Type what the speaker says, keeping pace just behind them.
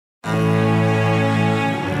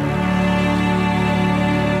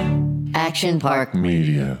Action Park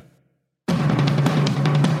Media.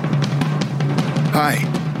 Hi,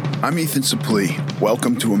 I'm Ethan Suplee.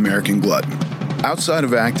 Welcome to American Glutton. Outside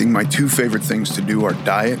of acting, my two favorite things to do are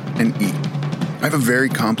diet and eat. I have a very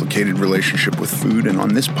complicated relationship with food, and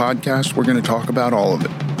on this podcast, we're going to talk about all of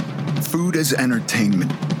it. Food as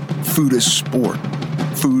entertainment, food as sport,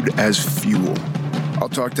 food as fuel. I'll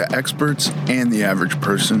talk to experts and the average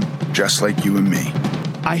person, just like you and me.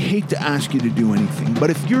 I hate to ask you to do anything,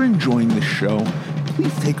 but if you're enjoying the show,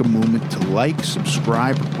 please take a moment to like,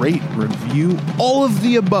 subscribe, rate, review, all of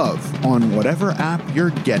the above on whatever app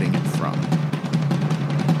you're getting it from.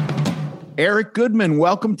 Eric Goodman,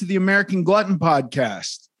 welcome to the American Glutton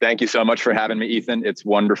podcast. Thank you so much for having me, Ethan. It's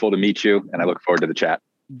wonderful to meet you, and I look forward to the chat.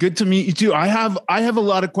 Good to meet you too. I have a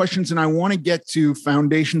lot of questions, and I want to get to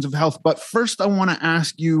foundations of health. But first, I want to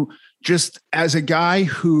ask you, just as a guy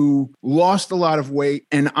who lost a lot of weight,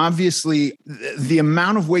 and obviously the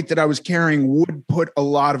amount of weight that I was carrying would put a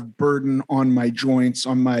lot of burden on my joints,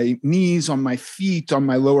 on my knees, on my feet, on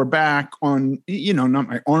my lower back, on, not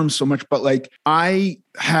my arms so much, but like I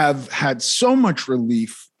have had so much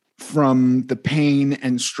relief from the pain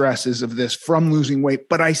and stresses of this from losing weight,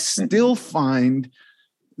 but I still find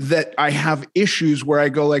that I have issues where I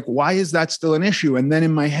go like, why is that still an issue? And then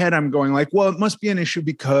in my head, I'm going like, well, it must be an issue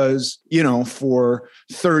because, for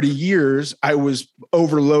 30 years, I was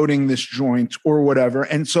overloading this joint or whatever.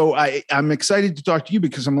 And so I'm excited to talk to you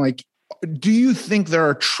because I'm like, do you think there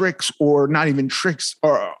are tricks, or not even tricks,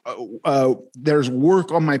 or there's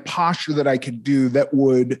work on my posture that I could do that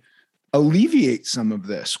would alleviate some of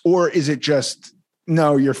this? Or is it just,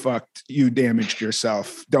 no, you're fucked. You damaged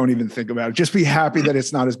yourself. Don't even think about it. Just be happy that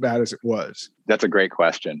it's not as bad as it was. That's a great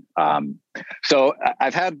question. So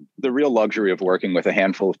I've had the real luxury of working with a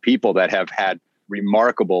handful of people that have had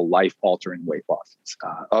remarkable life-altering weight losses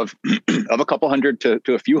of a couple hundred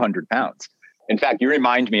to a few hundred pounds. In fact, you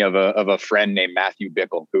remind me of a friend named Matthew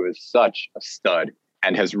Bickle, who is such a stud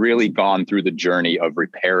and has really gone through the journey of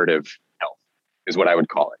reparative health, is what I would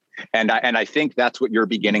call it. And I think that's what you're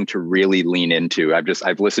beginning to really lean into.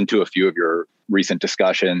 I've listened to a few of your recent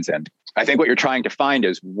discussions, and I think what you're trying to find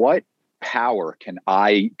is, what power can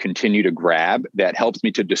I continue to grab that helps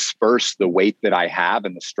me to disperse the weight that I have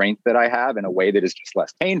and the strength that I have in a way that is just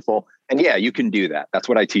less painful. And yeah, you can do that. That's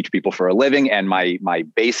what I teach people for a living. And my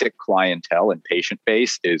basic clientele and patient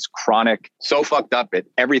base is chronic, so fucked up that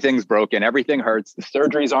everything's broken, everything hurts, the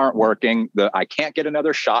surgeries aren't working, I can't get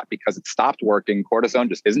another shot because it stopped working, cortisone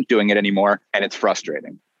just isn't doing it anymore, and it's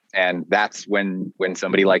frustrating. And that's when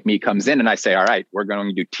somebody like me comes in and I say, all right, we're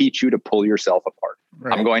going to teach you to pull yourself apart.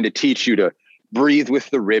 Right. I'm going to teach you to breathe with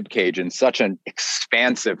the rib cage in such an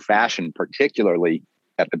expansive fashion, particularly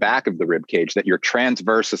at the back of the rib cage, that your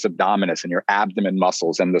transversus abdominis and your abdomen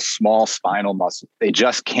muscles and the small spinal muscles, they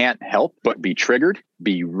just can't help but be triggered,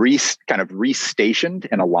 be kind of restationed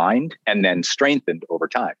and aligned, and then strengthened over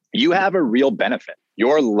time. You have a real benefit.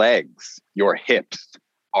 Your legs, your hips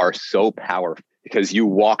are so powerful because you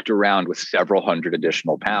walked around with several hundred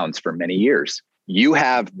additional pounds for many years. You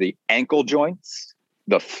have the ankle joints,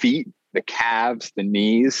 the feet, the calves, the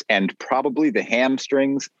knees, and probably the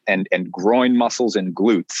hamstrings and groin muscles and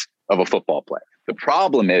glutes of a football player. The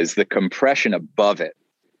problem is the compression above it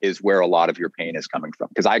is where a lot of your pain is coming from.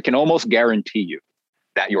 Because I can almost guarantee you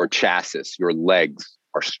that your chassis, your legs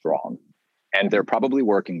are strong, and they're probably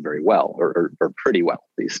working very well, or pretty well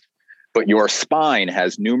at least. But your spine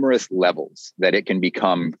has numerous levels that it can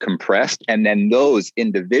become compressed. And then those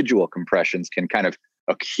individual compressions can kind of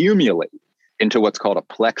accumulate into what's called a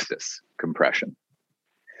plexus compression,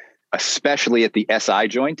 especially at the SI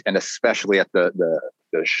joint and especially at the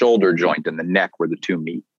shoulder joint and the neck where the two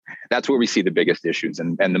meet. That's where we see the biggest issues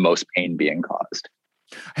and the most pain being caused.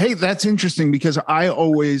 Hey, that's interesting because I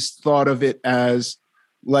always thought of it as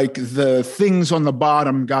like the things on the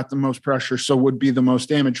bottom got the most pressure, so would be the most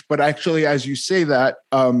damage. But actually, as you say that,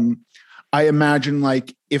 I imagine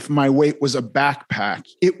like if my weight was a backpack,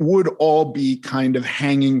 it would all be kind of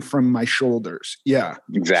hanging from my shoulders. Yeah,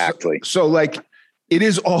 exactly. So like it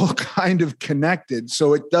is all kind of connected.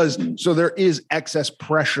 So it does. So there is excess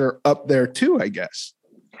pressure up there too, I guess.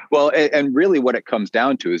 Well, and really what it comes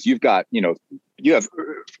down to is you've got,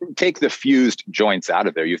 take the fused joints out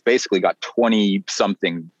of there. You've basically got 20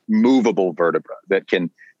 something movable vertebra that can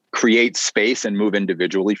create space and move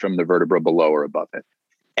individually from the vertebra below or above it.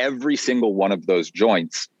 Every single one of those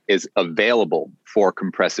joints is available for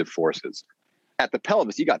compressive forces. At the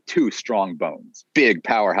pelvis, you got two strong bones, big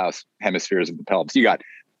powerhouse hemispheres of the pelvis. You got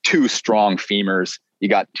two strong femurs. You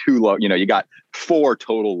got you got four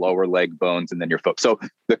total lower leg bones and then your foot. So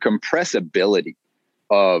the compressibility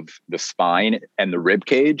of the spine and the rib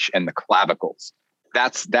cage and the clavicles.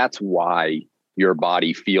 That's why your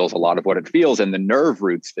body feels a lot of what it feels. And the nerve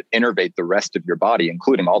roots that innervate the rest of your body,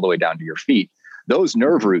 including all the way down to your feet, those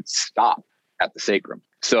nerve roots stop at the sacrum.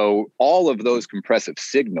 So all of those compressive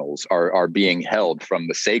signals are being held from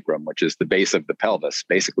the sacrum, which is the base of the pelvis,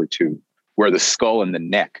 basically to where the skull and the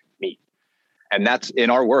neck meet. And that's in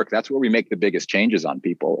our work. That's where we make the biggest changes on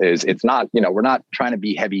people. Is it's not, we're not trying to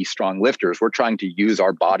be heavy, strong lifters. We're trying to use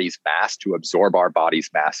our body's mass to absorb our body's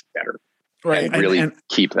mass better. Right. And really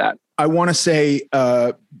keep that. I want to say,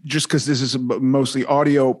 just because this is a mostly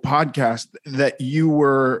audio podcast, that you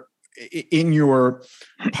were in your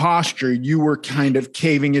posture, you were kind of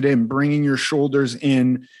caving it in, bringing your shoulders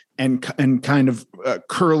in and kind of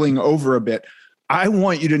curling over a bit. I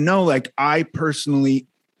want you to know, like, I personally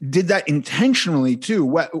did that intentionally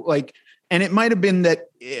too. And it might have been that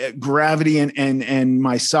gravity and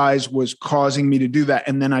my size was causing me to do that.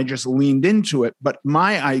 And then I just leaned into it. But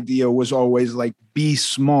my idea was always like, be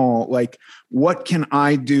small. Like, what can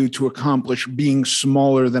I do to accomplish being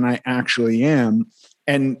smaller than I actually am?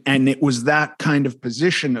 And it was that kind of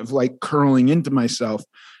position of like curling into myself.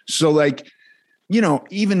 So like,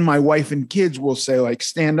 even my wife and kids will say like,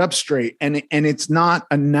 stand up straight. And it's not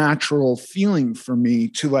a natural feeling for me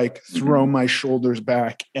to like throw my shoulders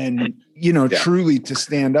back and, truly to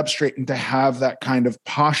stand up straight and to have that kind of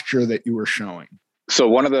posture that you were showing. So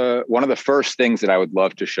one of the first things that I would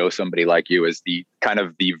love to show somebody like you is the kind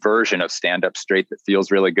of the version of stand up straight that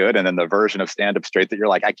feels really good. And then the version of stand up straight that you're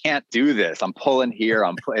like, I can't do this. I'm pulling here.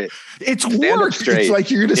 It's work. It's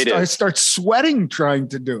like you're going to start sweating trying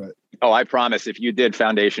to do it. Oh, I promise if you did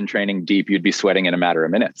foundation training deep, you'd be sweating in a matter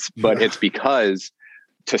of minutes. But it's because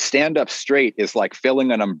to stand up straight is like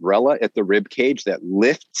filling an umbrella at the rib cage that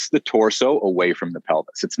lifts the torso away from the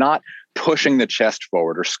pelvis. It's not pushing the chest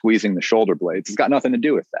forward or squeezing the shoulder blades. It's got nothing to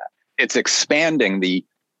do with that. It's expanding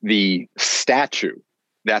the statue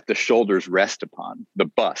that the shoulders rest upon, the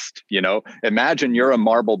bust. Imagine you're a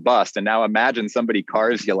marble bust, and now imagine somebody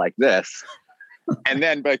carves you like this. And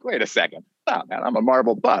then like, wait a second. Oh man, I'm a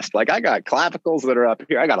marble bust. Like, I got clavicles that are up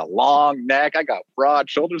here. I got a long neck. I got broad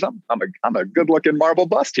shoulders. I'm a good looking marble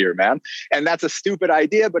bust here, man. And that's a stupid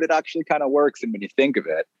idea, but it actually kind of works. And when you think of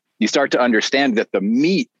it, you start to understand that the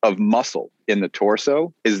meat of muscle in the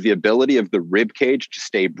torso is the ability of the rib cage to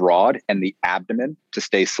stay broad and the abdomen to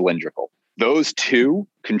stay cylindrical. Those two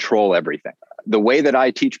control everything. The way that I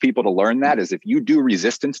teach people to learn that is if you do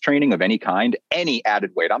resistance training of any kind, any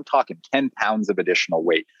added weight, I'm talking 10 pounds of additional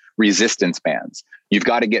weight, resistance bands, you've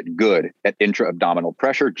got to get good at intra-abdominal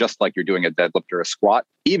pressure, just like you're doing a deadlift or a squat,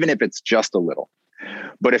 even if it's just a little.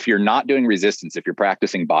 But if you're not doing resistance, if you're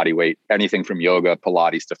practicing body weight, anything from yoga,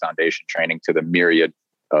 Pilates to foundation training to the myriad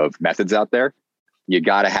of methods out there, you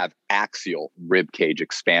got to have axial rib cage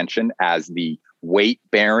expansion as the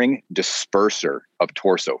weight-bearing disperser of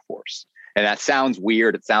torso force. And that sounds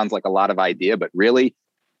weird. It sounds like a lot of idea, but really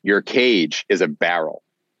your cage is a barrel.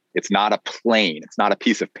 It's not a plane. It's not a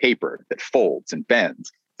piece of paper that folds and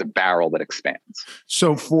bends. It's a barrel that expands.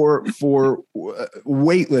 So for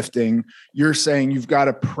weightlifting, you're saying you've got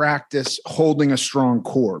to practice holding a strong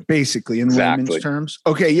core, basically, in layman's terms.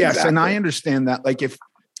 Okay, yes. Exactly. And I understand that. Like, if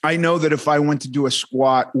I know that if I went to do a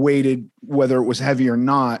squat weighted, whether it was heavy or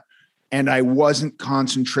not, and I wasn't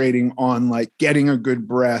concentrating on like getting a good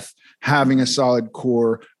breath, having a solid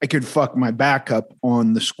core, I could fuck my back up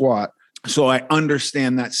on the squat. So I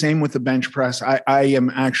understand that. Same with the bench press. I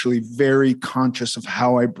am actually very conscious of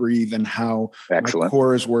how I breathe and how my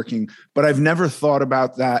core is working. But I've never thought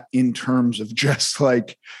about that in terms of just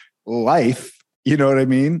like life. You know what I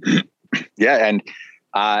mean? Yeah. And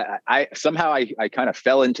I kind of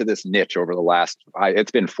fell into this niche over the last,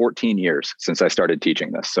 it's been 14 years since I started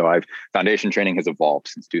teaching this. So foundation training has evolved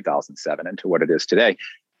since 2007 into what it is today.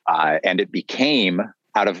 And it became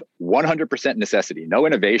out of 100% necessity, no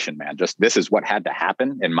innovation, man. Just this is what had to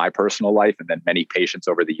happen in my personal life and then many patients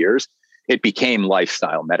over the years. It became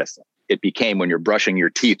lifestyle medicine. It became when you're brushing your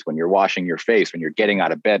teeth, when you're washing your face, when you're getting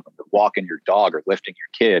out of bed, when you're walking your dog or lifting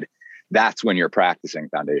your kid. That's when you're practicing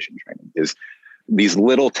foundation training, is these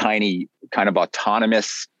little tiny kind of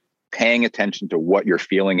autonomous paying attention to what you're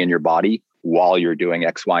feeling in your body while you're doing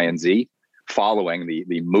X, Y, and Z, following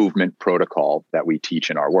the movement protocol that we teach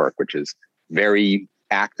in our work, which is very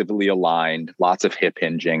actively aligned, lots of hip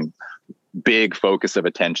hinging, big focus of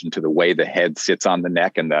attention to the way the head sits on the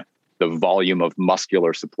neck and the volume of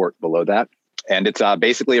muscular support below that. And it's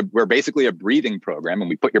we're basically a breathing program, and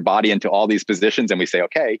we put your body into all these positions and we say,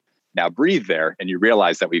 okay, now breathe there. And you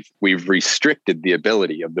realize that we've restricted the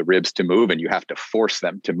ability of the ribs to move, and you have to force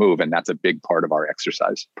them to move. And that's a big part of our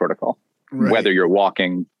exercise protocol. Right. whether you're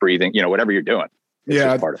walking, breathing, whatever you're doing. It's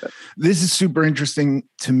just part of it. This is super interesting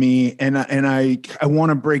to me. And I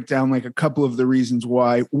want to break down like a couple of the reasons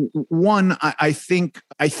why. One, I think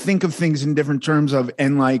of things in different terms of,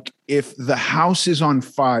 and like, if the house is on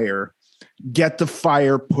fire, get the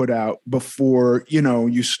fire put out before,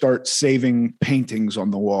 you start saving paintings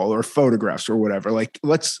on the wall or photographs or whatever. Like,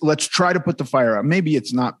 let's try to put the fire out. Maybe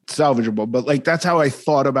it's not salvageable, but like, that's how I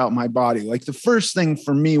thought about my body. Like, the first thing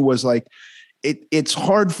for me was like, it's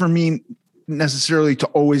hard for me necessarily to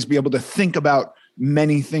always be able to think about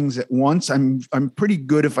many things at once. I'm pretty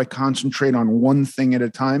good if I concentrate on one thing at a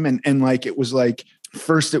time. And like, it was like,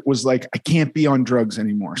 first it was like, I can't be on drugs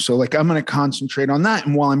anymore. So like, I'm going to concentrate on that.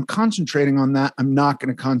 And while I'm concentrating on that, I'm not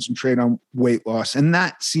going to concentrate on weight loss. And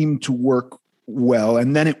that seemed to work well.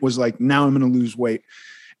 And then it was like, now I'm going to lose weight.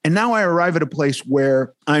 And now I arrive at a place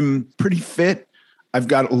where I'm pretty fit. I've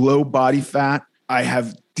got low body fat. I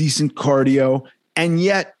have decent cardio. And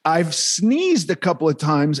yet I've sneezed a couple of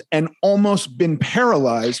times and almost been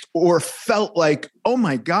paralyzed, or felt like, oh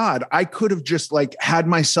my God, I could have just like had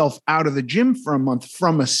myself out of the gym for a month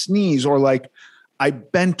from a sneeze, or like I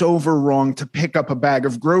bent over wrong to pick up a bag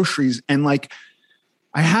of groceries. And like,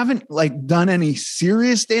 I haven't like done any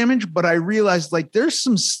serious damage, but I realized like there's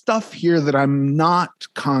some stuff here that I'm not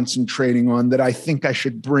concentrating on that I think I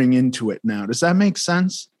should bring into it now. Does that make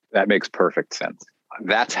sense? That makes perfect sense.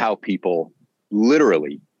 That's how people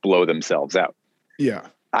literally blow themselves out. Yeah.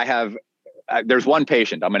 There's one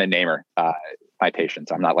patient, I'm going to name her, my patients.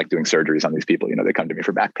 I'm not like doing surgeries on these people. They come to me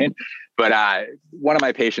for back pain, but one of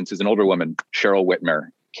my patients is an older woman, Cheryl Whitmer,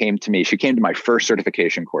 came to me. She came to my first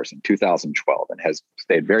certification course in 2012 and has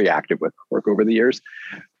stayed very active with work over the years.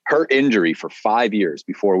 Her injury for 5 years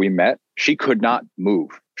before we met, she could not move.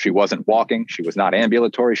 She wasn't walking. She was not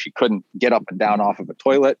ambulatory. She couldn't get up and down off of a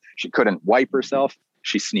toilet. She couldn't wipe herself.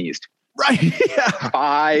 She sneezed. Right. Yeah.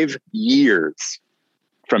 5 years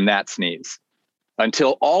from that sneeze,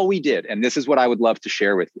 until all we did, and this is what I would love to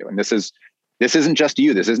share with you. And this isn't just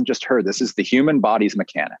you. This isn't just her. This is the human body's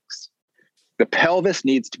mechanics. The pelvis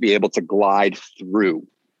needs to be able to glide through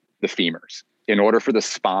the femurs in order for the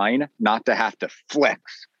spine not to have to flex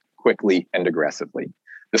quickly and aggressively.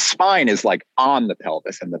 The spine is like on the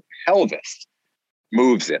pelvis, and the pelvis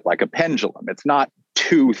moves it like a pendulum. It's not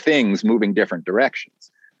two things moving different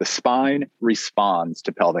directions. The spine responds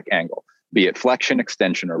to pelvic angle, be it flexion,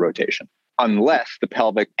 extension, or rotation, unless the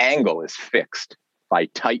pelvic angle is fixed by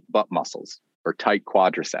tight butt muscles or tight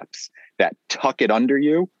quadriceps that tuck it under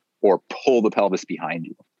you or pull the pelvis behind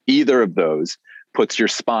you. Either of those puts your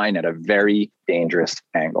spine at a very dangerous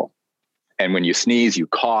angle. And when you sneeze, you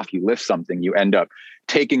cough, you lift something, you end up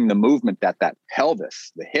taking the movement that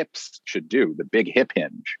pelvis, the hips should do, the big hip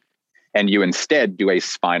hinge, and you instead do a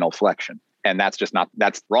spinal flexion. And that's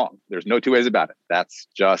wrong. There's no two ways about it. That's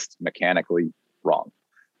just mechanically wrong.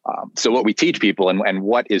 So what we teach people and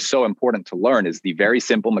what is so important to learn is the very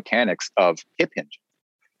simple mechanics of hip hinge,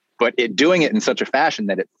 but doing it in such a fashion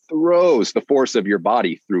that it throws the force of your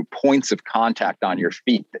body through points of contact on your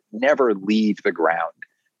feet that never leave the ground.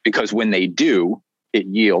 Because when they do, it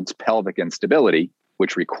yields pelvic instability,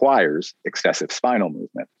 which requires excessive spinal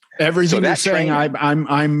movement. Everything you're saying,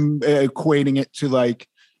 I'm equating it to like,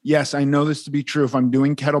 yes, I know this to be true. If I'm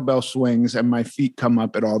doing kettlebell swings and my feet come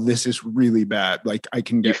up at all, this is really bad. Like I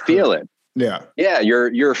can get you feel hurt. it. Yeah. Yeah.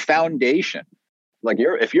 Your foundation, like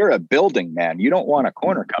if you're a building man, you don't want a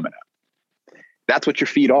corner coming up. That's what your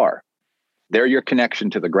feet are. They're your connection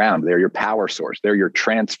to the ground. They're your power source. They're your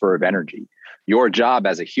transfer of energy. Your job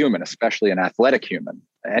as a human, especially an athletic human,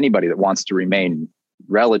 anybody that wants to remain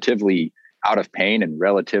relatively out of pain and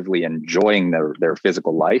relatively enjoying their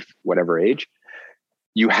physical life, whatever age,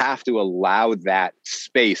 you have to allow that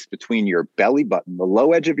space between your belly button, the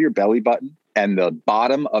low edge of your belly button, and the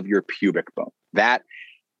bottom of your pubic bone. That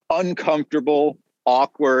uncomfortable,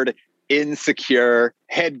 awkward, insecure,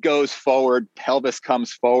 head goes forward, pelvis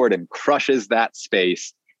comes forward and crushes that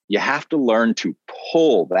space. You have to learn to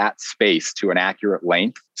pull that space to an accurate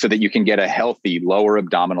length so that you can get a healthy lower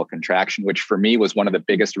abdominal contraction, which for me was one of the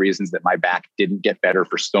biggest reasons that my back didn't get better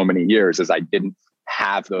for so many years, is I didn't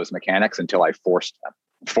have those mechanics until I forced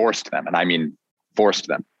them. And I mean, forced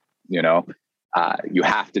them, you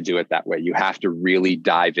have to do it that way. You have to really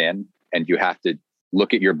dive in, and you have to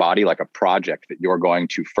look at your body like a project that you're going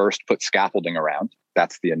to first put scaffolding around.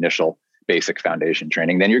 That's the initial basic foundation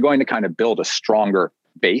training. Then you're going to kind of build a stronger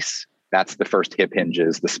base. That's the first hip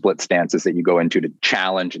hinges, the split stances that you go into to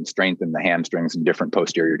challenge and strengthen the hamstrings and different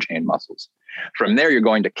posterior chain muscles. From there, you're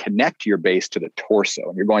going to connect your base to the torso,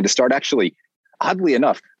 and you're going to start actually, oddly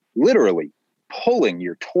enough, literally pulling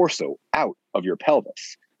your torso out of your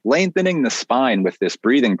pelvis. lengthening the spine with this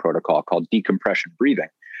breathing protocol called decompression breathing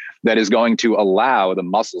that is going to allow the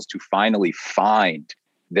muscles to finally find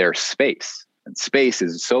their space. And space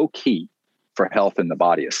is so key for health in the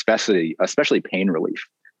body, especially pain relief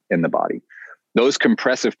in the body. Those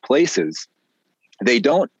compressive places, they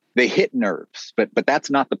hit nerves, but that's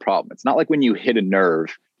not the problem. It's not like when you hit a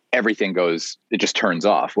nerve, it just turns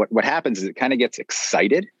off. What happens is it kind of gets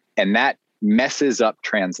excited, and that messes up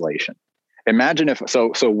translation. Imagine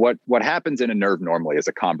what happens in a nerve normally is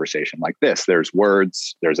a conversation like this. There's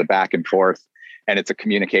words, there's a back and forth, and it's a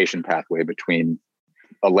communication pathway between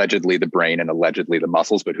allegedly the brain and allegedly the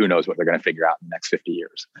muscles, but who knows what they're going to figure out in the next 50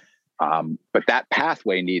 years. But that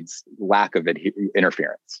pathway needs lack of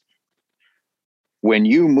interference. When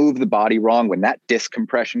you move the body wrong, when that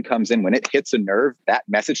discompression comes in, when it hits a nerve, that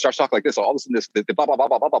message starts talking like this. All of a sudden, the blah, blah, blah,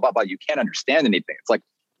 blah, blah, blah, blah, you can't understand anything. It's like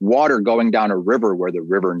water going down a river where the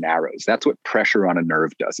river narrows. That's what pressure on a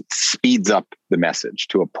nerve does. It speeds up the message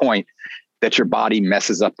to a point that your body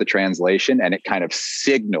messes up the translation, and it kind of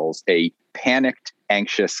signals a panicked,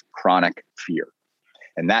 anxious, chronic fear.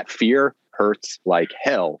 And that fear hurts like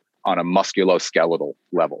hell on a musculoskeletal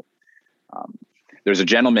level. There's a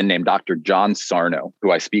gentleman named Dr. John Sarno,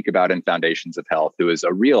 who I speak about in Foundations of Health, who is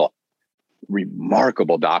a real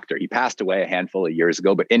remarkable doctor. He passed away a handful of years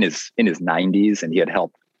ago, but in his 90s, and he had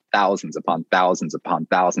helped thousands upon thousands upon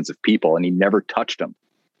thousands of people, and he never touched them.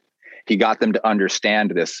 He got them to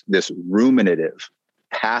understand this ruminative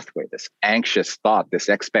pathway, this anxious thought, this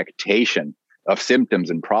expectation of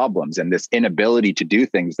symptoms and problems, and this inability to do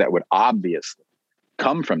things that would obviously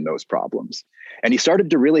come from those problems. And he started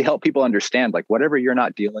to really help people understand, like, whatever you're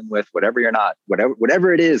not dealing with, whatever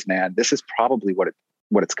it is, man, this is probably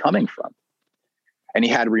what it's coming from. And he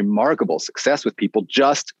had remarkable success with people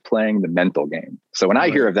just playing the mental game. So when I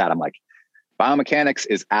hear of that, I'm like, biomechanics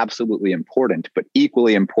is absolutely important, but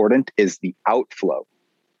equally important is the outflow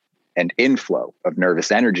and inflow of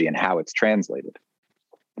nervous energy and how it's translated.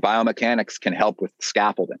 Biomechanics can help with the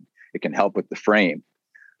scaffolding. It can help with the frame.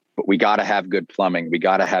 But we got to have good plumbing. We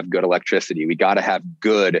got to have good electricity. We got to have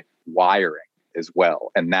good wiring as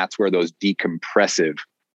well. And that's where those decompressive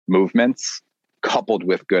movements, coupled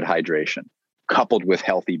with good hydration, coupled with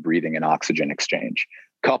healthy breathing and oxygen exchange,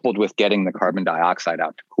 coupled with getting the carbon dioxide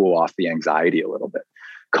out to cool off the anxiety a little bit,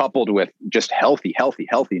 coupled with just healthy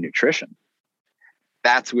nutrition.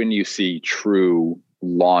 That's when you see true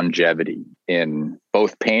longevity in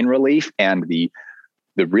both pain relief and the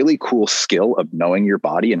really cool skill of knowing your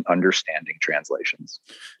body and understanding translations.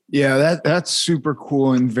 Yeah, that's super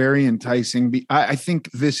cool and very enticing. I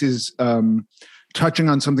think this is touching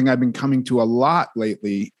on something I've been coming to a lot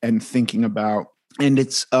lately and thinking about. And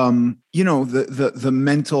it's, the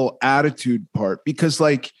mental attitude part, because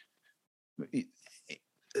like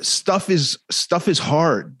stuff is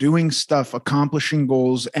hard, doing stuff, accomplishing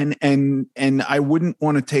goals. And I wouldn't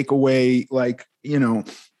want to take away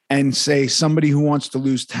and say somebody who wants to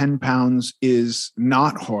lose 10 pounds is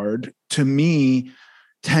not hard. To me,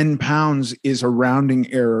 10 pounds is a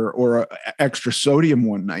rounding error or a extra sodium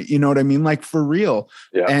one night. You know what I mean? Like, for real.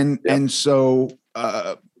 Yeah. And so,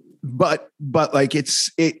 but like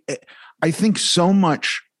I think so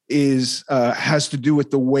much has to do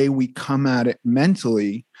with the way we come at it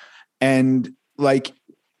mentally. And like,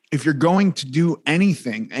 if you're going to do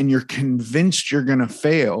anything and you're convinced you're going to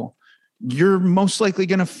fail, you're most likely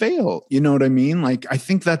going to fail. You know what I mean? Like, I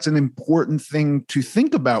think that's an important thing to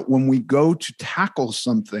think about when we go to tackle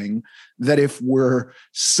something, that if we're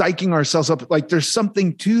psyching ourselves up, like there's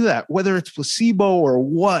something to that, whether it's placebo or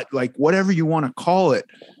what, like whatever you want to call it.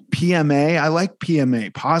 PMA. I like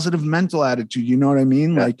PMA, positive mental attitude. You know what I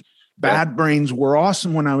mean? Yeah. Like, Bad Brains were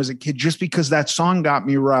awesome when I was a kid, just because that song got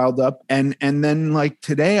me riled up. And then like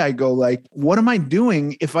today I go like, what am I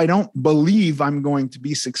doing if I don't believe I'm going to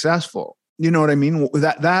be successful? You know what I mean?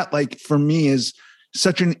 That like for me is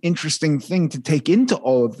such an interesting thing to take into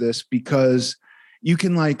all of this, because you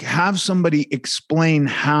can like have somebody explain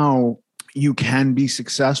how you can be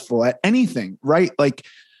successful at anything, right? Like,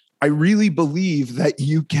 I really believe that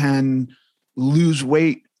you can lose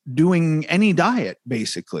weight doing any diet,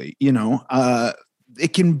 basically.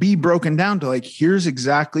 It can be broken down to like, here's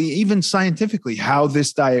exactly, even scientifically, how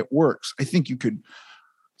this diet works. I think you could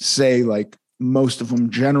say like most of them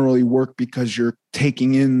generally work because you're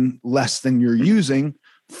taking in less than you're using,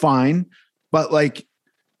 fine. But like,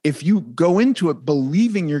 if you go into it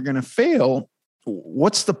believing you're going to fail,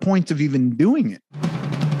 what's the point of even doing it?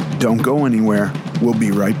 Don't go anywhere. We'll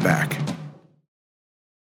be right back.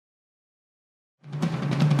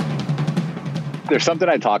 There's something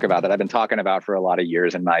I talk about that I've been talking about for a lot of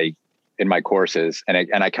years in my in my courses, and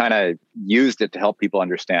I kind of used it to help people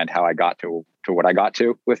understand how I got to what I got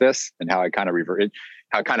to with this, and how I kind of reverted,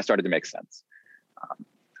 how it kind of started to make sense.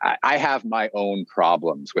 I have my own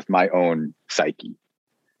problems with my own psyche.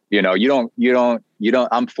 You know, you don't,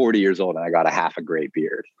 I'm 40 years old and I got a half a gray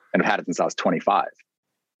beard and I've had it since I was 25.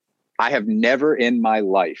 I have never in my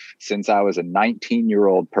life, since I was a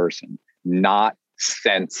 19-year-old person, not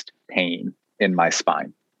sensed pain in my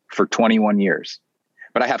spine for 21 years.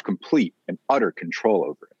 But I have complete and utter control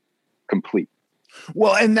over it. Complete.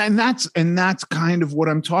 Well, and that's kind of what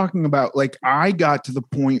I'm talking about. Like, I got to the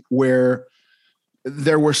point where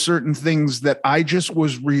there were certain things that I just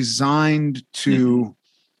was resigned to.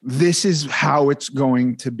 This is how it's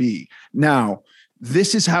going to be. Now,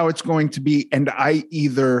 this is how it's going to be. And I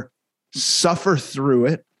either suffer through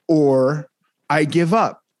it or I give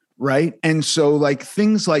up. Right. And so like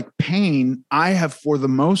things like pain, I have for the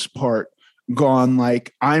most part gone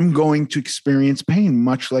like, I'm going to experience pain,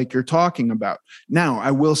 much like you're talking about. Now,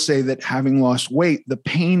 I will say that having lost weight, the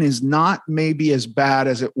pain is not maybe as bad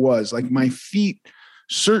as it was. Like my feet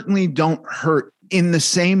certainly don't hurt in the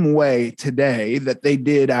same way today that they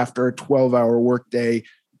did after a 12-hour workday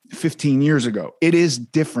 15 years ago. It is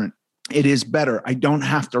different. It is better. I don't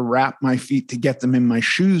have to wrap my feet to get them in my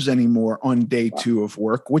shoes anymore on day 2 of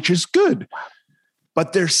work, which is good.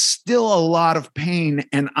 But there's still a lot of pain.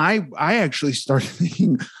 And I actually started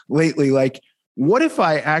thinking lately, like, what if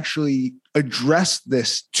I actually address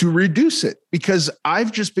this to reduce it? Because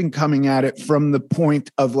I've just been coming at it from the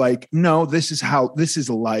point of like, no, this is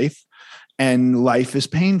life, and life is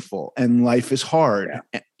painful and life is hard,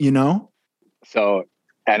 you know? So,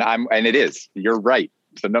 and it is, you're right.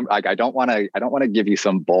 So I don't want to give you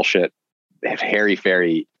some bullshit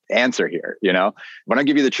hairy-fairy answer here, you know? I want to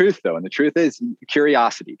give you the truth though. And the truth is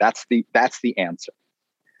curiosity. That's the answer.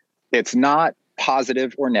 It's not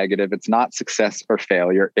positive or negative. It's not success or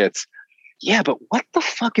failure. It's, yeah, but what the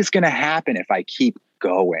fuck is going to happen if I keep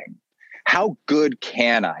going? How good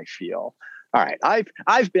can I feel? All right.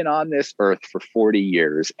 I've been on this earth for 40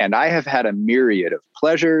 years and I have had a myriad of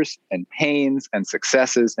pleasures and pains and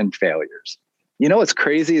successes and failures. You know, what's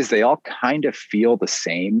crazy is they all kind of feel the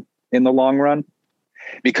same in the long run,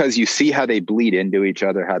 because you see how they bleed into each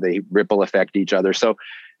other, how they ripple affect each other. So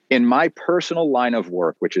in my personal line of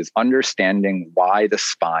work, which is understanding why the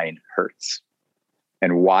spine hurts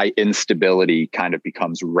and why instability kind of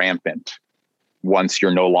becomes rampant once you're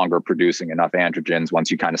no longer producing enough androgens, once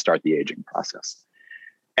you kind of start the aging process.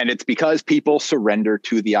 And it's because people surrender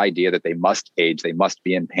to the idea that they must age, they must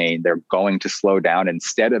be in pain, they're going to slow down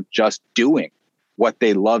instead of just doing what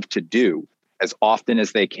they love to do as often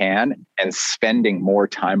as they can and spending more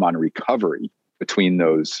time on recovery between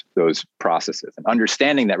those processes, and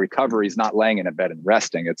understanding that recovery is not laying in a bed and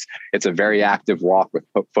resting. It's a very active walk with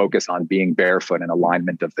focus on being barefoot and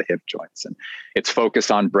alignment of the hip joints. And it's focus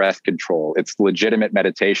on breath control. It's legitimate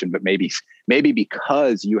meditation, but maybe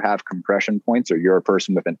because you have compression points or you're a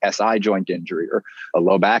person with an SI joint injury or a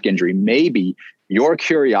low back injury, maybe your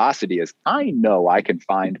curiosity is, I know I can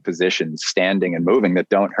find positions standing and moving that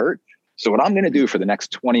don't hurt. So what I'm going to do for the next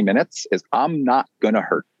 20 minutes is I'm not going to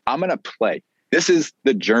hurt. I'm going to play. This is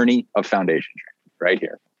the journey of foundation training right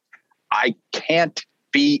here. I can't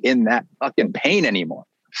be in that fucking pain anymore.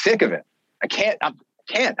 I'm sick of it. I can't.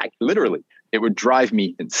 Literally, it would drive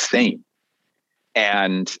me insane.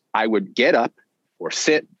 And I would get up or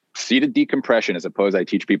seated decompression as opposed I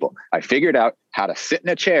teach people. I figured out how to sit in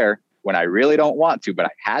a chair when I really don't want to, but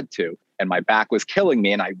I had to. And my back was killing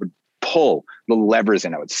me. And I would pull the levers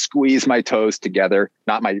in. I would squeeze my toes together,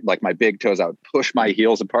 not my big toes. I would push my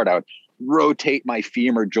heels apart. I would rotate my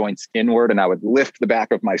femur joints inward, and I would lift the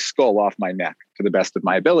back of my skull off my neck to the best of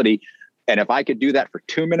my ability. And if I could do that for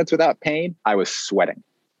 2 minutes without pain, I was sweating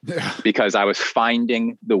because I was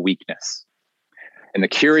finding the weakness. And the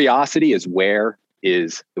curiosity is, where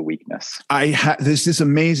is the weakness? This is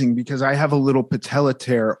amazing because I have a little patella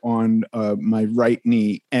tear on my right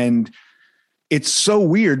knee, and it's so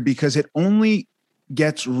weird because it only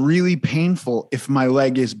gets really painful if my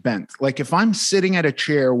leg is bent. Like if I'm sitting at a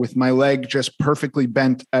chair with my leg just perfectly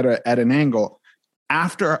bent at an angle,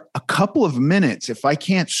 after a couple of minutes, if I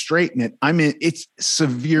can't straighten it, it's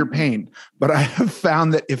severe pain. But I have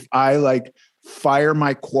found that if I like fire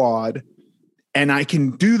my quad, and I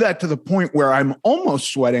can do that to the point where I'm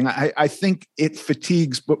almost sweating, I think it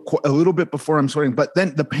fatigues a little bit before I'm sweating, but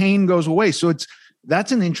then the pain goes away. So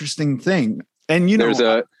that's an interesting thing. And you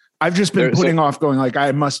know, I've just been putting off going like,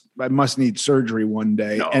 I must need surgery one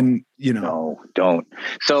day. No, and you know, no, don't.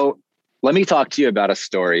 So let me talk to you about a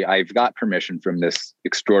story. I've got permission from this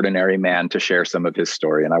extraordinary man to share some of his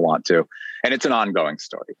story, and I want to, and it's an ongoing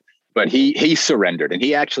story. But he surrendered, and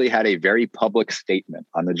he actually had a very public statement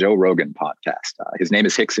on the Joe Rogan podcast. His name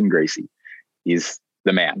is Rickson Gracie. He's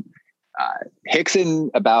the man. Rickson,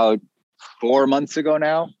 about 4 months ago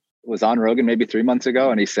now, was on Rogan, maybe 3 months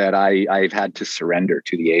ago, and he said, I've had to surrender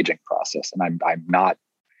to the aging process, and I'm not.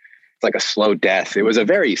 It's like a slow death. It was a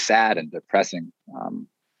very sad and depressing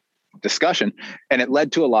discussion, and it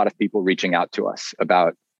led to a lot of people reaching out to us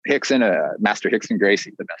about Rickson, Master Rickson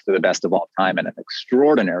Gracie, the best of all time, and an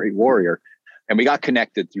extraordinary warrior. And we got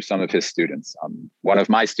connected through some of his students. One of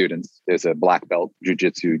my students is a black belt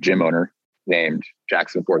jiu-jitsu gym owner named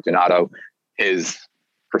Jackson Fortunato. His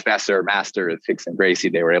professor, master is Rickson Gracie.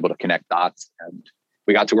 They were able to connect dots, and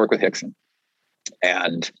we got to work with Rickson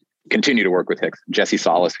and continue to work with Rickson. Jesse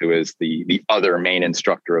Solis, who is the other main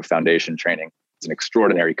instructor of foundation training, is an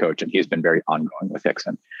extraordinary coach, and he's been very ongoing with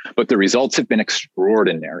Rickson. But the results have been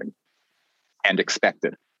extraordinary and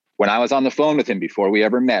expected. When I was on the phone with him before we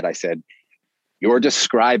ever met, I said, you're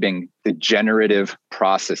describing degenerative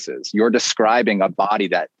processes. You're describing a body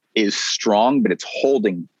that is strong, but it's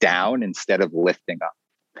holding down instead of lifting up.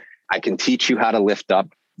 I can teach you how to lift up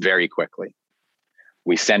very quickly.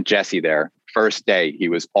 We sent Jesse there. First day, he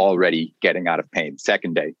was already getting out of pain.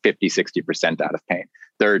 Second day, 50, 60% out of pain.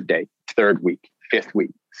 Third day, third week, fifth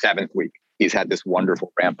week, seventh week. He's had this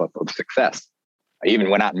wonderful ramp up of success. I even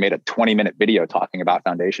went out and made a 20-minute video talking about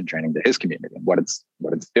foundation training to his community and what it's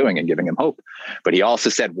doing and giving him hope. But he also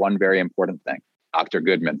said one very important thing. Dr.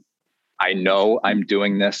 Goodman, I know I'm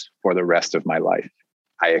doing this for the rest of my life.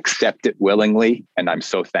 I accept it willingly, and I'm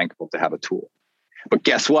so thankful to have a tool. But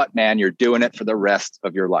guess what, man? You're doing it for the rest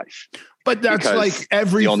of your life. But that's like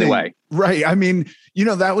everything. The only way. Right. I mean,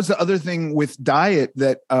 that was the other thing with diet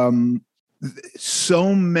that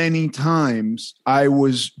so many times I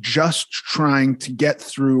was just trying to get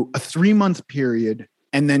through a 3-month period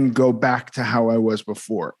and then go back to how I was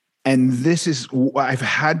before. And this is, I've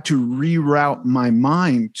had to reroute my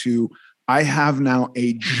mind to, I have now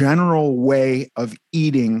a general way of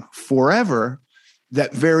eating forever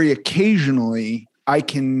that very occasionally I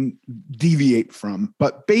can deviate from.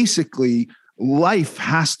 But basically, life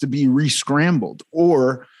has to be re-scrambled,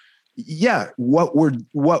 or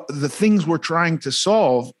what the things we're trying to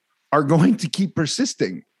solve are going to keep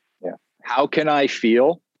persisting. Yeah. How can I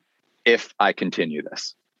feel if I continue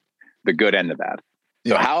this? The good and the bad.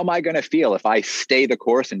 So how am I going to feel if I stay the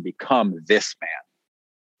course and become this man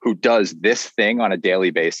who does this thing on a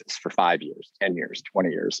daily basis for 5 years, 10 years, 20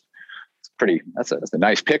 years? That's a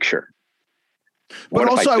nice picture. But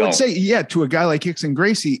also I would say, to a guy like Rickson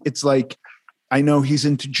Gracie, it's like, I know he's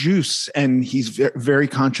into juice and he's very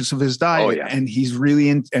conscious of his diet, and he's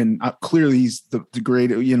really clearly he's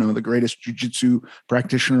the greatest jiu-jitsu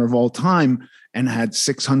practitioner of all time, and had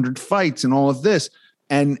 600 fights and all of this.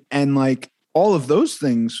 And like all of those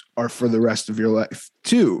things are for the rest of your life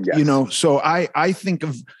too, So I think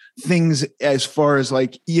of things as far as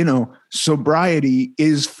like, sobriety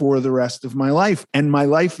is for the rest of my life, and my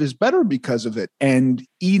life is better because of it. And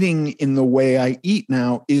eating in the way I eat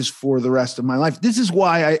now is for the rest of my life. This is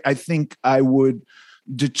why I think I would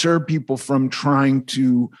deter people from trying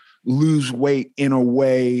to lose weight in a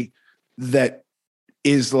way that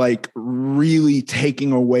is like really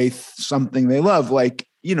taking away something they love. Like,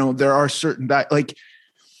 there are certain like,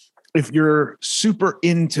 if you're super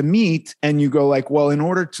into meat and you go like, well, in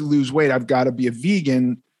order to lose weight, I've got to be a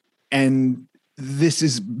vegan, and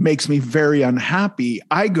this makes me very unhappy.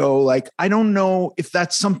 I go like, I don't know if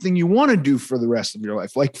that's something you want to do for the rest of your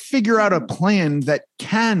life. Like, figure out a plan that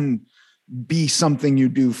can be something you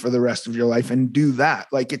do for the rest of your life and do that.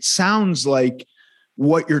 Like, it sounds like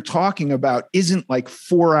what you're talking about isn't like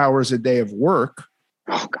 4 hours a day of work.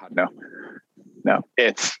 Oh God, no,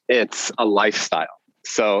 it's a lifestyle.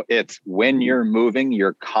 So it's when you're moving,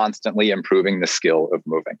 you're constantly improving the skill of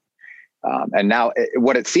moving. And now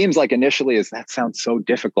what it seems like initially is that sounds so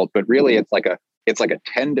difficult, but really it's like a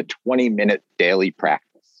 10 to 20 minute daily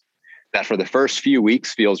practice that for the first few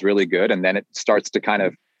weeks feels really good. And then it starts to kind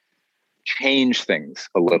of change things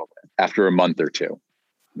a little bit after a month or two.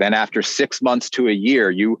 Then after 6 months to a year,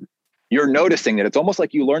 you're noticing that it's almost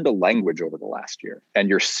like you learned a language over the last year, and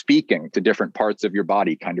you're speaking to different parts of your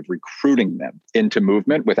body, kind of recruiting them into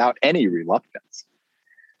movement without any reluctance.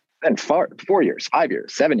 Then 4 years, 5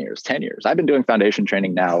 years, 7 years, 10 years. I've been doing foundation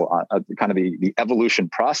training now, kind of the evolution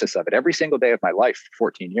process of it every single day of my life for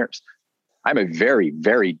 14 years. I'm a very,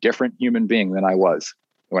 very different human being than I was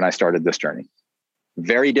when I started this journey.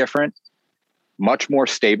 Very different, much more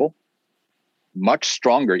stable, much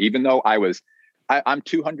stronger, even though I'm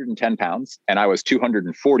 210 pounds and I was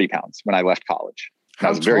 240 pounds when I left college. I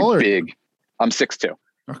was very big. I'm 6'2",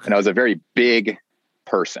 and I was a very big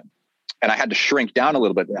person. And I had to shrink down a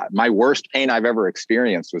little bit. My worst pain I've ever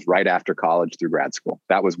experienced was right after college through grad school.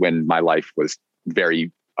 That was when my life was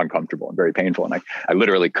very uncomfortable and very painful. And I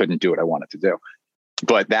literally couldn't do what I wanted to do.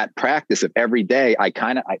 But that practice of every day,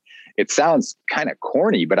 it sounds kind of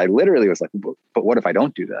corny, but I literally was like, but what if I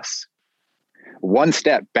don't do this? One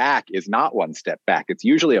step back is not one step back. It's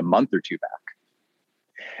usually a month or two back.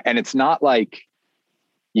 And it's not like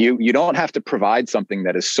you don't have to provide something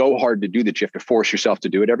that is so hard to do that you have to force yourself to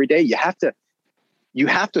do it every day. You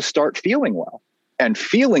have to start feeling well. And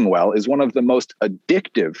feeling well is one of the most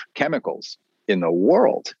addictive chemicals in the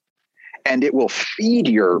world. And it will feed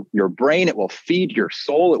your brain. It will feed your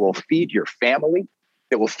soul. It will feed your family.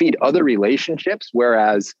 It will feed other relationships.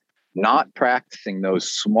 Whereas not practicing those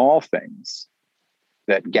small things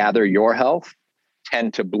that gather your health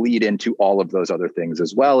tend to bleed into all of those other things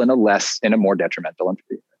as well in a more detrimental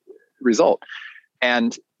result.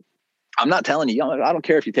 And I'm not telling you, I don't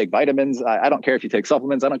care if you take vitamins. I don't care if you take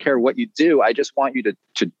supplements. I don't care what you do. I just want you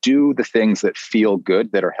to do the things that feel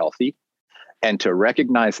good, that are healthy, and to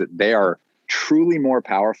recognize that they are truly more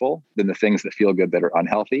powerful than the things that feel good that are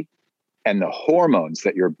unhealthy. And the hormones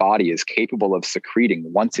that your body is capable of secreting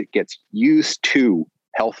once it gets used to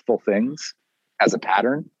healthful things as a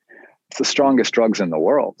pattern, it's the strongest drugs in the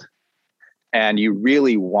world. And you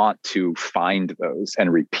really want to find those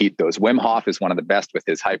and repeat those. Wim Hof is one of the best with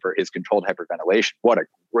his controlled hyperventilation. What a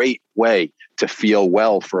great way to feel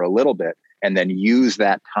well for a little bit and then use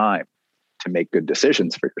that time to make good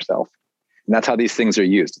decisions for yourself. And that's how these things are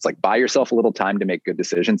used. It's like buy yourself a little time to make good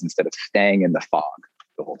decisions instead of staying in the fog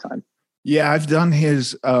the whole time. Yeah, I've done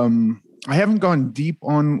his, I haven't gone deep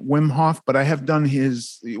on Wim Hof, but I have done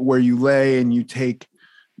his where you lay and you take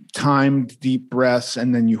timed deep breaths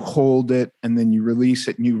and then you hold it and then you release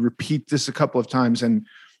it and you repeat this a couple of times. And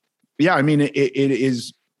yeah, I mean, it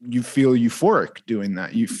is, you feel euphoric doing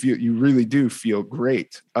that. You really do feel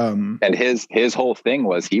great. And his whole thing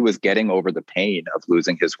was he was getting over the pain of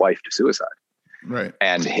losing his wife to suicide. Right.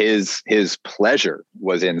 And his pleasure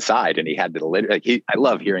was inside, and he had to I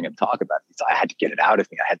love hearing him talk about it. I had to get it out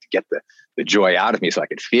of me. I had to get the joy out of me so I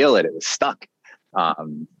could feel it. It was stuck.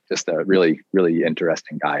 Just a really, really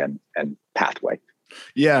interesting guy and pathway.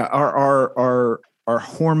 Yeah. Our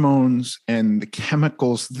hormones and the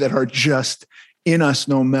chemicals that are just in us,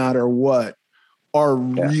 no matter what, are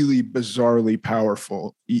really bizarrely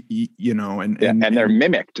powerful, and they're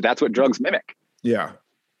mimicked. That's what drugs mimic. Yeah.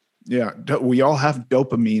 Yeah. We all have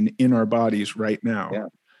dopamine in our bodies right now. Yeah.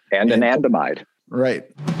 And anandamide. Right.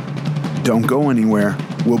 Don't go anywhere.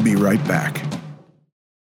 We'll be right back.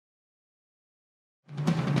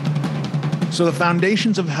 So the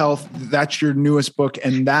Foundations of Health, that's your newest book.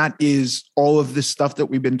 And that is all of this stuff that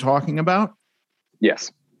we've been talking about?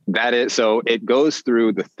 Yes, that is. So it goes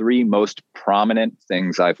through the three most prominent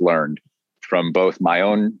things I've learned from both my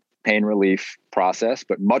own pain relief process,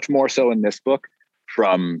 but much more so in this book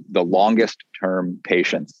from the longest term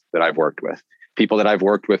patients that I've worked with, people that I've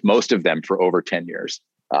worked with, most of them for over 10 years,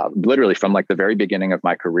 literally from like the very beginning of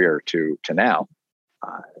my career to now.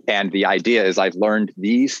 And the idea is I've learned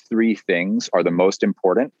these three things are the most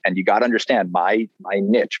important. And you got to understand my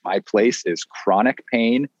niche, my place is chronic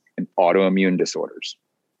pain and autoimmune disorders.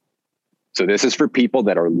 So this is for people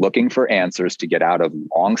that are looking for answers to get out of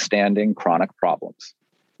long-standing chronic problems.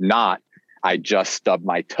 Not, I just stubbed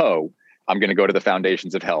my toe, I'm going to go to the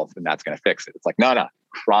Foundations of Health and that's going to fix it. It's like, no,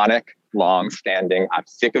 chronic, long-standing, I'm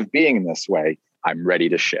sick of being this way. I'm ready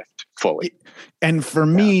to shift fully. And for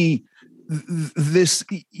me, this,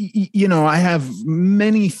 I have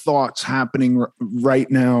many thoughts happening right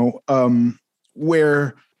now,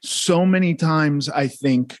 where so many times I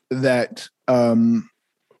think that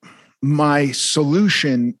my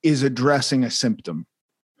solution is addressing a symptom.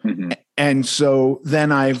 Mm-hmm. And so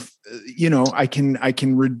then I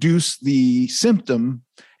can reduce the symptom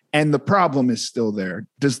and the problem is still there.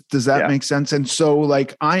 Does that make sense? And so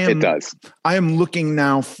like it does. I am looking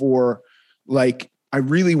now for I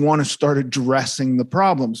really want to start addressing the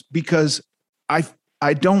problems because I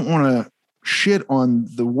don't want to shit on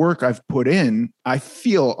the work I've put in. I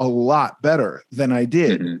feel a lot better than I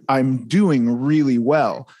did. Mm-hmm. I'm doing really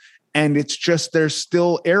well. And it's just, there's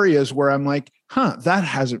still areas where I'm like, that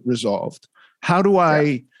hasn't resolved. How do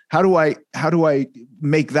I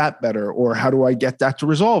make that better? Or how do I get that to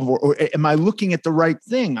resolve? Or am I looking at the right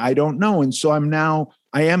thing? I don't know. And so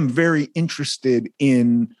I am very interested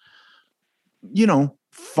in,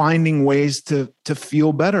 finding ways to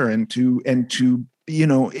feel better and to,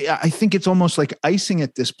 I think it's almost like icing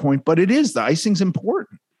at this point, but it is, the icing's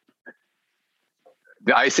important.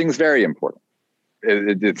 The icing's very important.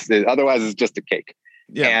 Otherwise it's just a cake.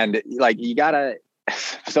 Yeah. And like, you gotta,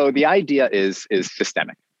 So the idea is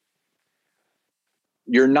systemic.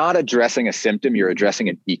 You're not addressing a symptom, you're addressing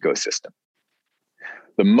an ecosystem.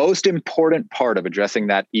 The most important part of addressing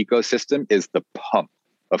that ecosystem is the pump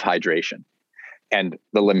of hydration and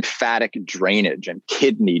the lymphatic drainage and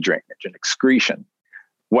kidney drainage and excretion,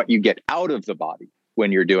 what you get out of the body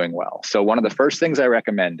when you're doing well. So one of the first things I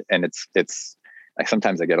recommend, and it's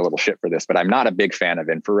sometimes I get a little shit for this, but I'm not a big fan of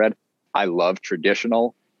infrared. I love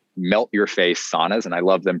traditional melt your face saunas, and I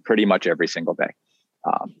love them pretty much every single day.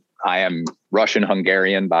 I am Russian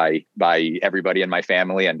Hungarian by everybody in my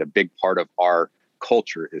family, and a big part of our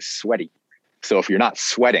culture is sweaty. So if you're not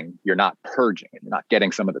sweating, you're not purging and you're not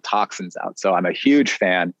getting some of the toxins out. So I'm a huge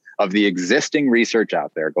fan of the existing research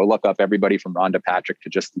out there. Go look up everybody from Rhonda Patrick to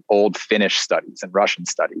just the old Finnish studies and Russian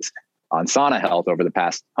studies on sauna health over the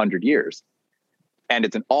past 100 years. And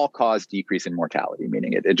it's an all-cause decrease in mortality,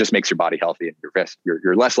 meaning it just makes your body healthy and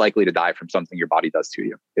you're less likely to die from something your body does to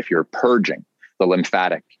you if you're purging the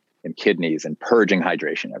lymphatic and kidneys and purging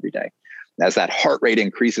hydration every day. As that heart rate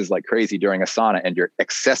increases like crazy during a sauna and you're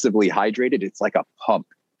excessively hydrated, it's like a pump.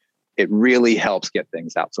 It really helps get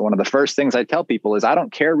things out. So one of the first things I tell people is I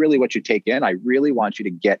don't care really what you take in. I really want you to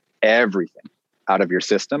get everything out of your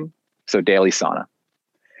system. So daily sauna.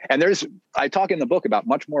 And I talk in the book about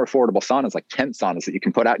much more affordable saunas, like tent saunas that you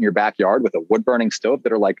can put out in your backyard with a wood burning stove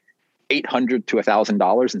that are like $800 to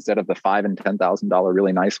 $1,000 instead of the $5,000 and $10,000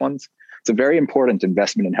 really nice ones. It's a very important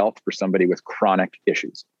investment in health for somebody with chronic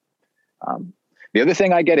issues. The other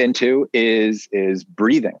thing I get into is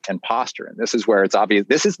breathing and posture. And this is where it's obvious.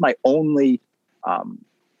 This is my only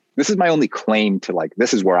claim to, like,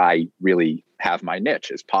 this is where I really have my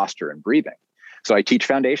niche, is posture and breathing. So I teach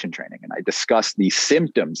foundation training and I discuss the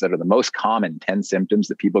symptoms that are the most common 10 symptoms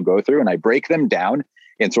that people go through. And I break them down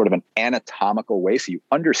in sort of an anatomical way so you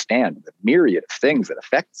understand the myriad of things that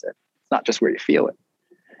affects it. It's not just where you feel it.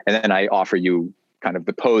 And then I offer you kind of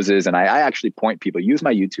the poses. And I actually point people, use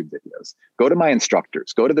my YouTube videos, go to my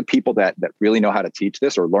instructors, go to the people that really know how to teach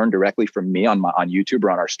this, or learn directly from me on YouTube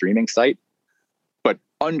or on our streaming site. But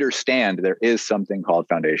understand there is something called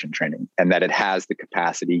foundation training and that it has the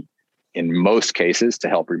capacity in most cases to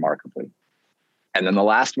help remarkably. And then the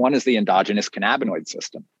last one is the endogenous cannabinoid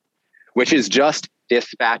system, which is just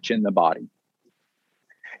dispatch in the body.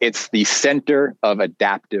 It's the center of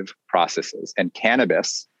adaptive processes, and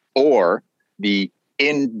cannabis, or the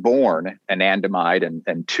inborn anandamide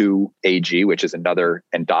and 2-AG, which is another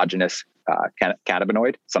endogenous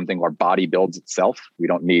cannabinoid, something our body builds itself. We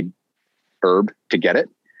don't need herb to get it.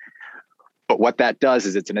 But what that does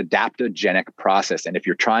is it's an adaptogenic process. And if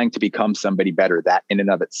you're trying to become somebody better, that in and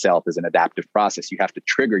of itself is an adaptive process. You have to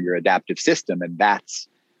trigger your adaptive system, and that's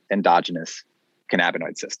endogenous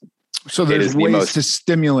cannabinoid system. So there's ways to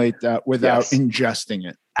stimulate that without ingesting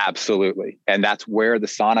it. Absolutely. And that's where the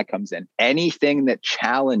sauna comes in. Anything that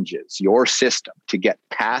challenges your system to get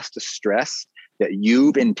past a stress that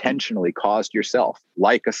you've intentionally caused yourself,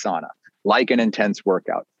 like a sauna, like an intense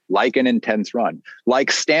workout, like an intense run,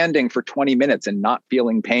 like standing for 20 minutes and not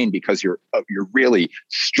feeling pain because you're really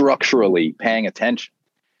structurally paying attention.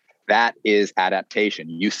 That is adaptation.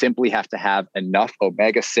 You simply have to have enough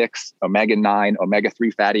omega-6, omega-9,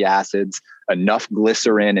 omega-3 fatty acids, enough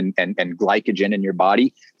glycerin and glycogen in your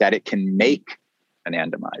body that it can make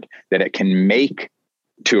anandamide, that it can make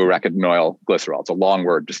 2-arachidonyl glycerol. It's a long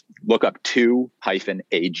word. Just look up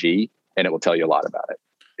 2-AG and it will tell you a lot about it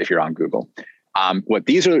if you're on Google.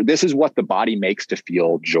 This is what the body makes to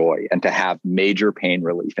feel joy and to have major pain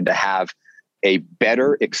relief and to have a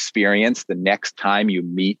better experience the next time you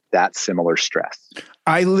meet that similar stress.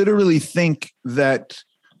 I literally think that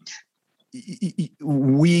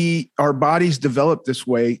our bodies developed this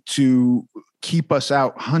way to keep us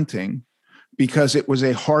out hunting because it was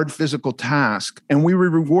a hard physical task. And we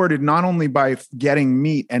were rewarded not only by getting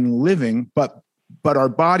meat and living, but our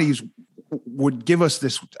bodies would give us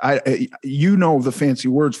this, the fancy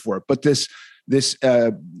words for it, but this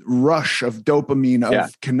rush of dopamine,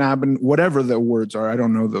 of cannabinoid, whatever the words are. I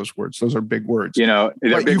don't know those words. Those are big words.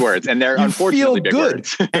 They're big words, and they're unfortunately big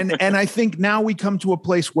words. and I think now we come to a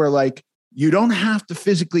place where, like, you don't have to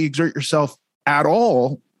physically exert yourself at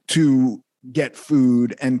all to get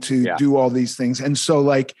food and to do all these things. And so,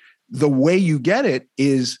 like, the way you get it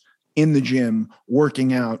is in the gym,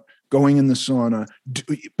 working out, going in the sauna,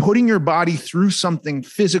 putting your body through something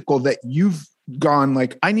physical that you've gone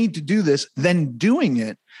like, I need to do this, then doing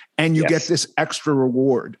it, and you get this extra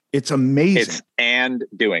reward. It's amazing. And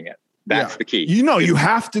doing it. That's the key. You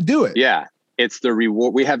have to do it. Yeah. It's the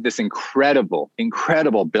reward. We have this incredible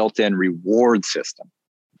built-in reward system.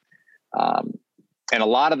 And a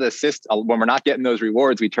lot of the when we're not getting those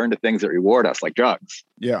rewards, we turn to things that reward us, like drugs.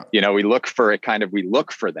 Yeah. We look for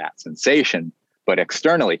that sensation, but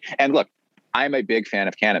externally. And look, I'm a big fan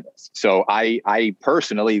of cannabis. So I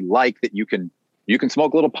personally like that you can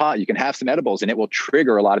smoke a little pot, you can have some edibles, and it will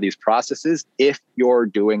trigger a lot of these processes if you're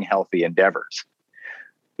doing healthy endeavors.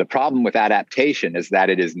 The problem with adaptation is that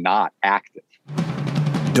it is not active.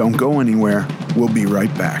 Don't go anywhere. We'll be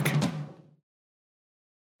right back.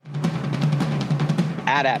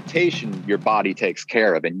 Adaptation, your body takes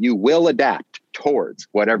care of, and you will adapt towards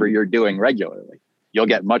whatever you're doing regularly. You'll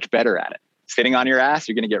get much better at it. Sitting on your ass,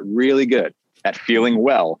 you're going to get really good at feeling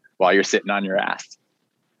well while you're sitting on your ass.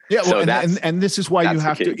 Yeah, well, so and this is why you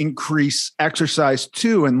have to increase exercise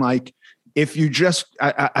too. And like, if you just,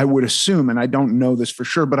 I would assume, and I don't know this for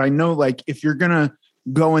sure, but I know like if you're going to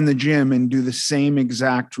go in the gym and do the same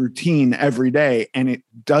exact routine every day and it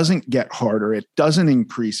doesn't get harder, it doesn't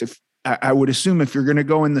increase. If I would assume if you're going to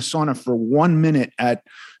go in the sauna for 1 minute at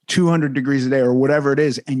 200 degrees a day or whatever it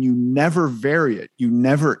is, and you never vary it, you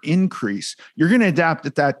never increase, you're going to adapt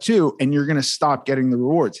at that too. And you're going to stop getting the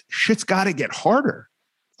rewards. Shit's got to get harder.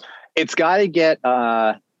 It's got to get,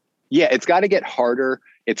 it's got to get harder.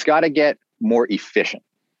 It's got to get more efficient.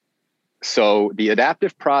 So the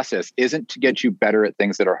adaptive process isn't to get you better at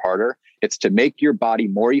things that are harder. It's to make your body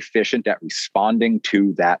more efficient at responding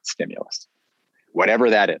to that stimulus, whatever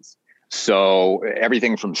that is. So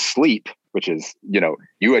everything from sleep, which is,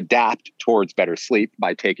 you adapt towards better sleep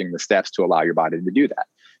by taking the steps to allow your body to do that.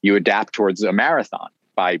 You adapt towards a marathon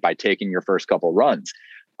by taking your first couple runs.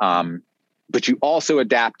 But you also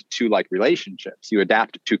adapt to like relationships. You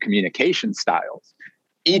adapt to communication styles.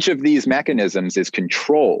 Each of these mechanisms is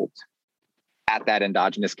controlled at that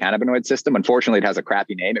endogenous cannabinoid system. Unfortunately, it has a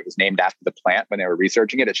crappy name. It was named after the plant when they were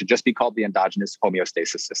researching it. It should just be called the endogenous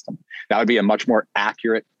homeostasis system. That would be a much more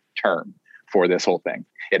accurate term for this whole thing.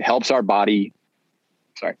 It helps our body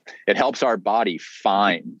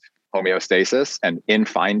find homeostasis, and in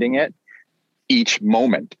finding it, each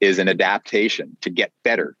moment is an adaptation to get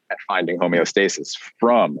better at finding homeostasis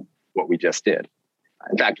from what we just did.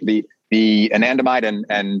 In fact, the anandamide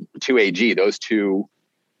and 2-AG, those two,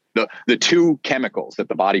 the two chemicals that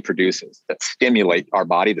the body produces that stimulate our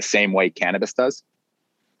body the same way cannabis does,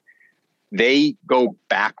 they go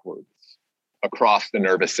backwards across the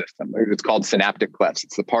nervous system. It's called synaptic clefts.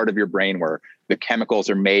 It's the part of your brain where the chemicals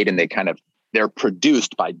are made and they're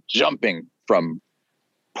produced by jumping from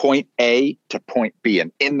point A to point B.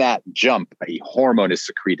 And in that jump, a hormone is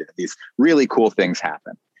secreted. These really cool things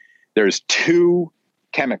happen. There's two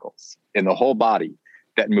chemicals in the whole body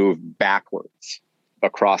that move backwards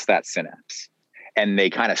across that synapse. And they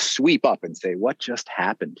kind of sweep up and say, what just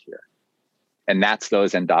happened here? And that's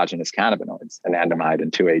those endogenous cannabinoids, anandamide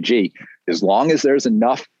and 2-AG. As long as there's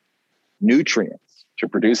enough nutrients to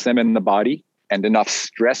produce them in the body and enough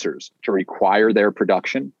stressors to require their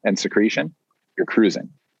production and secretion, you're cruising.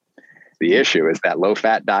 The issue is that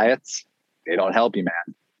low-fat diets, they don't help you,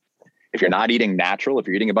 man. If you're not eating natural, if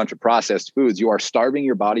you're eating a bunch of processed foods, you are starving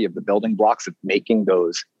your body of the building blocks of making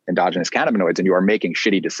those endogenous cannabinoids, and you are making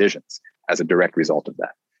shitty decisions as a direct result of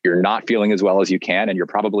that. You're not feeling as well as you can, and you're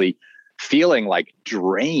probably feeling like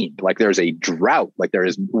drained, like there's a drought, like there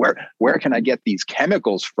is, where can I get these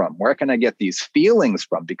chemicals from? Where can I get these feelings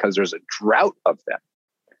from? Because there's a drought of them.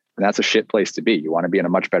 And that's a shit place to be. You want to be in a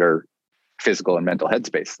much better physical and mental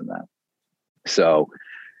headspace than that. So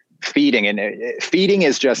feeding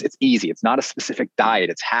is just, it's easy. It's not a specific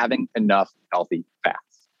diet. It's having enough healthy fats.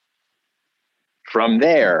 From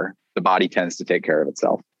there, the body tends to take care of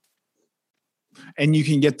itself. And you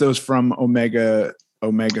can get those from omega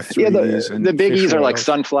 3s. Yeah, the biggies are like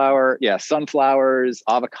sunflowers,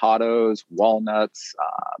 avocados, walnuts,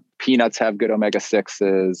 peanuts have good omega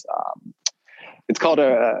 6s. It's called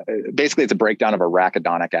basically it's a breakdown of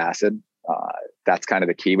arachidonic acid. That's kind of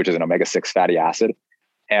the key, which is an omega 6 fatty acid.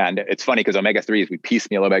 And it's funny because omega 3s, we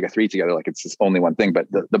piecemeal omega 3 together like it's just only one thing, but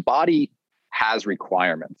the body has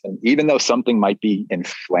requirements. And even though something might be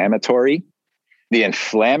inflammatory, the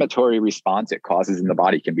inflammatory response it causes in the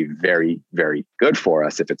body can be very, very good for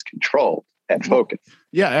us if it's controlled and focused.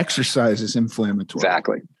 Yeah, exercise is inflammatory.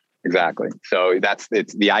 Exactly. So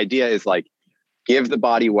the idea is like, give the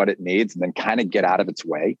body what it needs and then kind of get out of its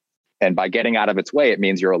way. And by getting out of its way, it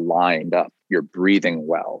means you're aligned up, you're breathing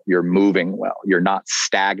well, you're moving well, you're not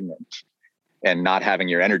stagnant and not having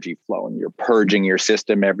your energy flowing. You're purging your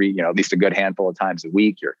system at least a good handful of times a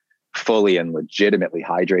week. You're fully and legitimately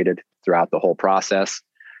hydrated throughout the whole process.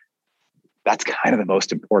 That's kind of the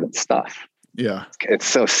most important stuff. Yeah. It's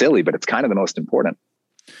so silly, but it's kind of the most important.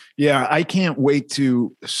 Yeah. I can't wait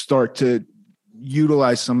to start to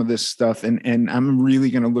utilize some of this stuff, and I'm really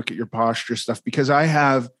going to look at your posture stuff, because I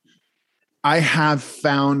have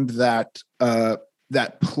found that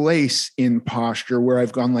that place in posture where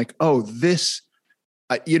I've gone like, oh, this,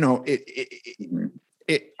 like you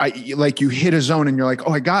hit a zone and you're like,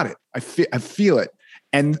 oh, I got it. I feel it.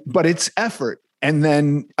 But it's effort. And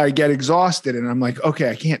then I get exhausted and I'm like, okay,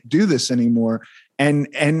 I can't do this anymore. And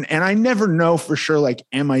I never know for sure, like,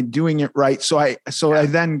 am I doing it right? So I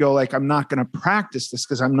then go like, I'm not going to practice this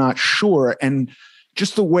because I'm not sure. And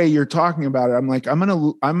just the way you're talking about it, I'm like, I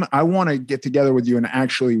want to get together with you and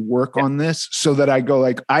actually work on this, so that I go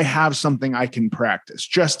like, I have something I can practice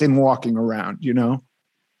just in walking around,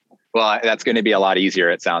 Well, that's going to be a lot easier,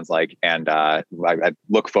 it sounds like. And I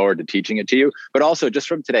look forward to teaching it to you. But also, just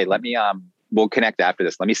from today, let me, we'll connect after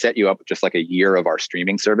this. Let me set you up with just like a year of our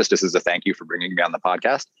streaming service. This is a thank you for bringing me on the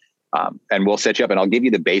podcast. And we'll set you up, and I'll give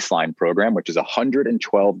you the baseline program, which is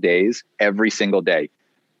 112 days. Every single day,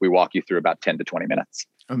 we walk you through about 10 to 20 minutes.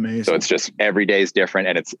 Amazing. So it's just every day is different.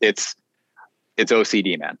 And it's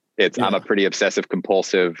OCD, man. I'm a pretty obsessive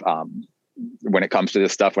compulsive, when it comes to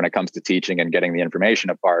this stuff, when it comes to teaching and getting the information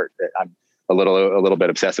apart, I'm a little bit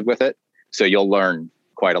obsessive with it. So you'll learn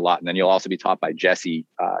quite a lot. And then you'll also be taught by Jesse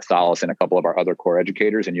Salas and a couple of our other core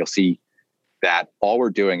educators. And you'll see that all we're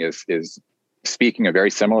doing is speaking a very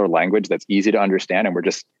similar language that's easy to understand. And we're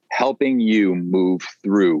just helping you move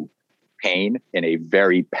through pain in a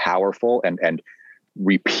very powerful and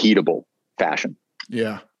repeatable fashion.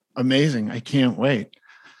 Yeah. Amazing. I can't wait.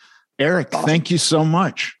 Eric, Awesome. Thank you so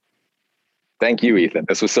much. Thank you, Ethan.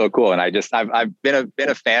 This was so cool. And I've been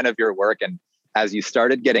a fan of your work. And as you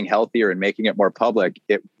started getting healthier and making it more public,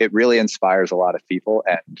 it really inspires a lot of people.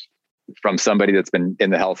 And from somebody that's been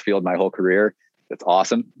in the health field my whole career, that's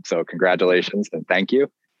awesome. So congratulations and thank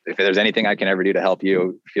you. If there's anything I can ever do to help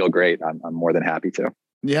you feel great, I'm more than happy to.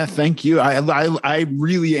 Yeah, thank you. I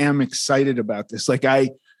really am excited about this. Like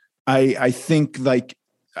I think like,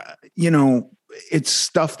 it's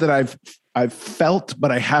stuff that I've felt,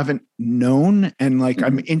 but I haven't known. And like,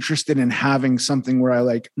 I'm interested in having something where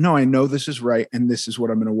I know this is right. And this is what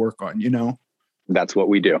I'm going to work on, That's what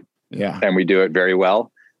we do. Yeah. And we do it very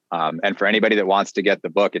well. And for anybody that wants to get the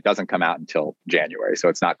book, it doesn't come out until January. So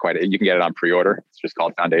it's not quite, you can get it on pre-order. It's just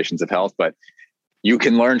called Foundations of Health, but you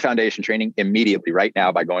can learn foundation training immediately right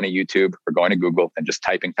now by going to YouTube or going to Google and just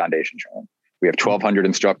typing foundation training. We have 1,200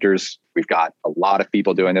 instructors. We've got a lot of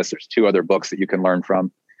people doing this. There's 2 other books that you can learn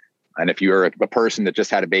from. And if you're a person that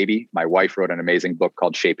just had a baby, my wife wrote an amazing book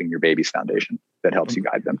called Shaping Your Baby's Foundation that helps you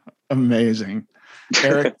guide them. Amazing.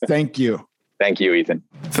 Eric, thank you. Thank you, Ethan.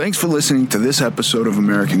 Thanks for listening to this episode of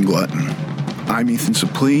American Glutton. I'm Ethan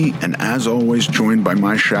Suplee, and as always, joined by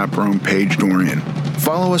my chaperone, Paige Dorian.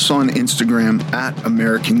 Follow us on Instagram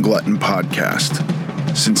 @American Glutton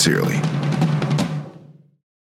Podcast. Sincerely.